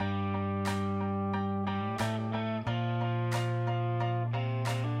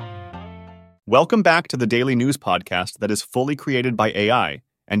Welcome back to the daily news podcast that is fully created by AI,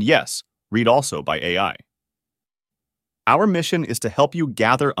 and yes, read also by AI. Our mission is to help you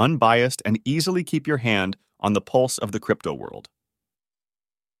gather unbiased and easily keep your hand on the pulse of the crypto world.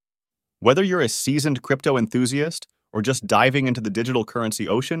 Whether you're a seasoned crypto enthusiast or just diving into the digital currency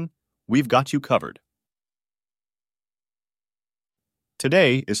ocean, we've got you covered.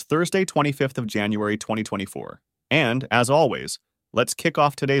 Today is Thursday, 25th of January, 2024, and, as always, let's kick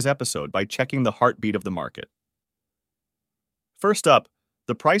off today's episode by checking the heartbeat of the market. First up,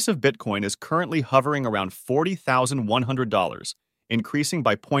 the price of Bitcoin is currently hovering around $40,100, increasing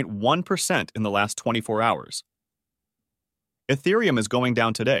by 0.1% in the last 24 hours. Ethereum is going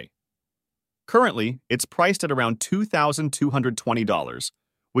down today. Currently, it's priced at around $2,220,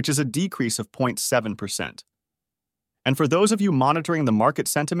 which is a decrease of 0.7%. And for those of you monitoring the market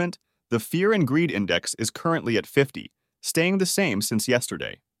sentiment, the Fear and Greed Index is currently at 50, staying the same since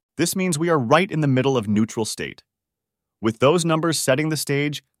yesterday. This means we are right in the middle of neutral state. With those numbers setting the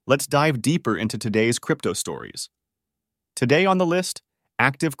stage, let's dive deeper into today's crypto stories. Today on the list,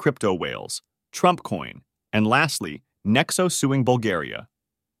 active crypto whales, Trump coin, and lastly, Nexo suing Bulgaria.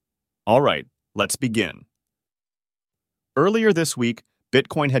 All right, let's begin. Earlier this week,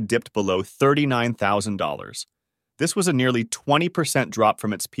 Bitcoin had dipped below $39,000. This was a nearly 20% drop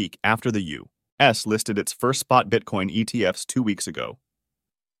from its peak after the U.S. listed its first spot Bitcoin ETFs 2 weeks ago.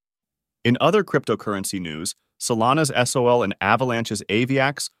 In other cryptocurrency news, Solana's SOL and Avalanche's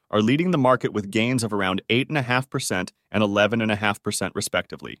AVAX are leading the market with gains of around 8.5% and 11.5%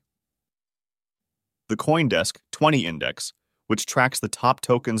 respectively. The CoinDesk 20 index, which tracks the top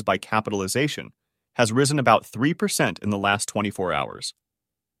tokens by capitalization, has risen about 3% in the last 24 hours.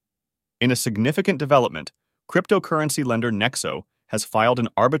 In a significant development, cryptocurrency lender Nexo has filed an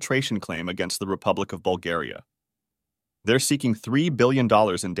arbitration claim against the Republic of Bulgaria. They're seeking $3 billion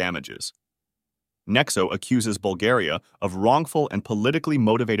in damages. Nexo accuses Bulgaria of wrongful and politically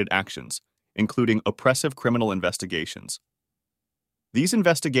motivated actions, including oppressive criminal investigations. These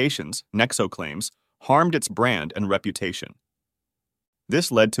investigations, Nexo claims, harmed its brand and reputation.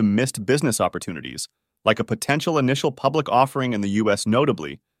 This led to missed business opportunities, like a potential initial public offering in the U.S.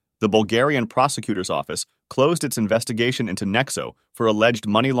 Notably, the Bulgarian prosecutor's office closed its investigation into Nexo for alleged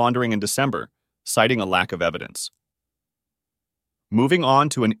money laundering in December, citing a lack of evidence. Moving on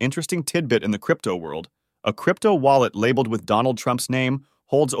to an interesting tidbit in the crypto world, a crypto wallet labeled with Donald Trump's name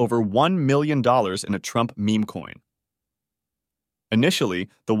holds over $1 million in a Trump meme coin. Initially,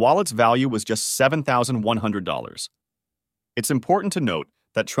 the wallet's value was just $7,100. It's important to note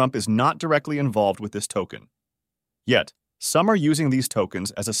that Trump is not directly involved with this token. Yet, some are using these tokens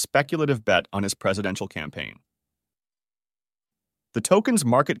as a speculative bet on his presidential campaign. The token's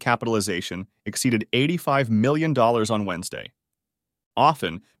market capitalization exceeded $85 million on Wednesday.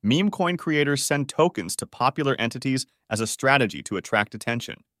 Often, meme coin creators send tokens to popular entities as a strategy to attract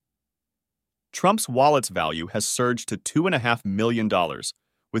attention. Trump's wallet's value has surged to $2.5 million,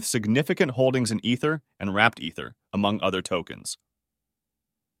 with significant holdings in Ether and Wrapped Ether, among other tokens.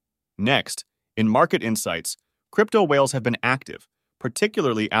 Next, in market insights, crypto whales have been active,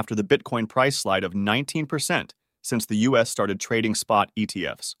 particularly after the Bitcoin price slide of 19% since the U.S. started trading spot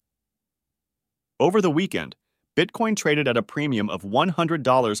ETFs. Over the weekend, Bitcoin traded at a premium of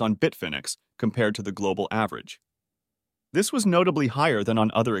 $100 on Bitfinex compared to the global average. This was notably higher than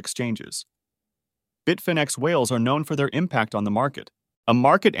on other exchanges. Bitfinex whales are known for their impact on the market. A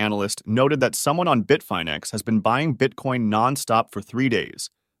market analyst noted that someone on Bitfinex has been buying Bitcoin non-stop for 3 days,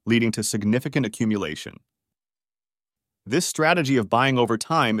 leading to significant accumulation. This strategy of buying over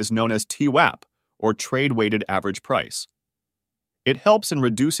time is known as TWAP, or Trade-Weighted Average Price. It helps in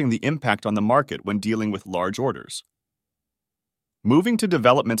reducing the impact on the market when dealing with large orders. Moving to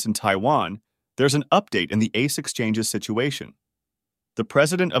developments in Taiwan, there's an update in the ACE Exchange's situation. The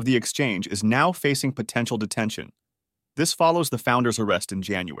president of the exchange is now facing potential detention. This follows the founder's arrest in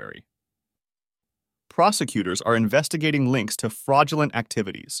January. Prosecutors are investigating links to fraudulent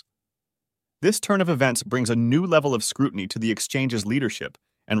activities. This turn of events brings a new level of scrutiny to the exchange's leadership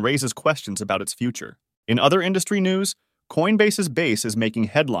and raises questions about its future. In other industry news, Coinbase's Base is making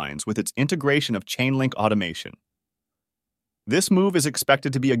headlines with its integration of Chainlink automation. This move is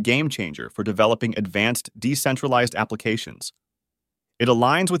expected to be a game changer for developing advanced, decentralized applications. It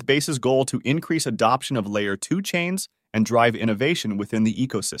aligns with Base's goal to increase adoption of Layer 2 chains and drive innovation within the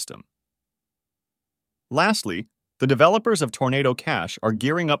ecosystem. Lastly, the developers of Tornado Cash are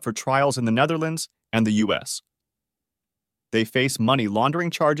gearing up for trials in the Netherlands and the U.S. They face money laundering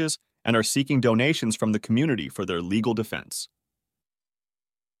charges and are seeking donations from the community for their legal defense.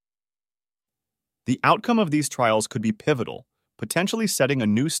 The outcome of these trials could be pivotal, potentially setting a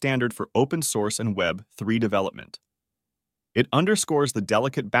new standard for open source and Web 3 development. It underscores the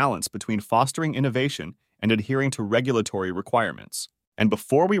delicate balance between fostering innovation and adhering to regulatory requirements. And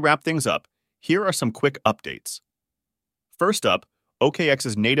before we wrap things up, here are some quick updates. First up,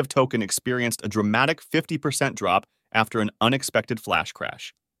 OKX's native token experienced a dramatic 50% drop after an unexpected flash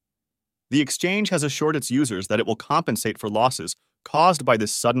crash. The exchange has assured its users that it will compensate for losses caused by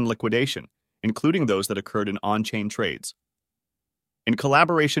this sudden liquidation, including those that occurred in on-chain trades. In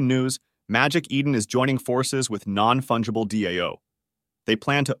collaboration news, Magic Eden is joining forces with non-fungible DAO. They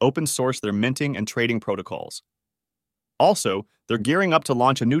plan to open source their minting and trading protocols. Also, they're gearing up to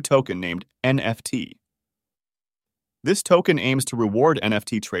launch a new token named NFT. This token aims to reward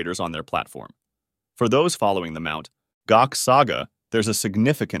NFT traders on their platform. For those following the Mount Gox saga, there's a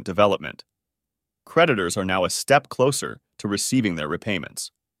significant development. Creditors are now a step closer to receiving their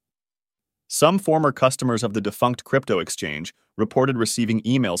repayments. Some former customers of the defunct crypto exchange reported receiving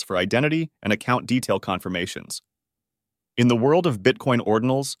emails for identity and account detail confirmations. In the world of Bitcoin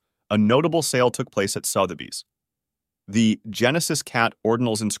ordinals, a notable sale took place at Sotheby's. The Genesis Cat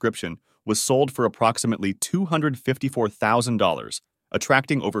ordinals inscription was sold for approximately $254,000,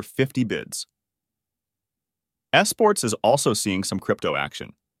 attracting over 50 bids. Esports is also seeing some crypto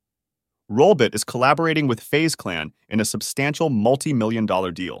action. Rollbit is collaborating with FaZe Clan in a substantial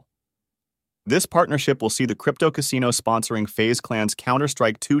multi-million-dollar deal. This partnership will see the crypto casino sponsoring FaZe Clan's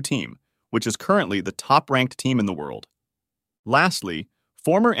Counter-Strike 2 team, which is currently the top-ranked team in the world. Lastly,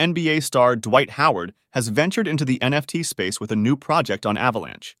 former NBA star Dwight Howard has ventured into the NFT space with a new project on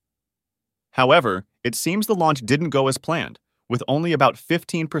Avalanche. However, it seems the launch didn't go as planned, with only about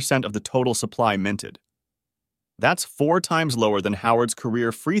 15% of the total supply minted. That's 4 times lower than Howard's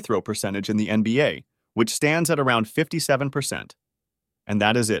career free throw percentage in the NBA, which stands at around 57%. And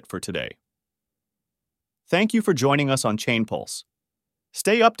that is it for today. Thank you for joining us on Chain Pulse.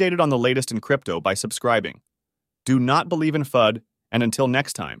 Stay updated on the latest in crypto by subscribing. Do not believe in FUD, and until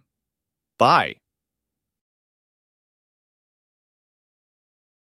next time, bye.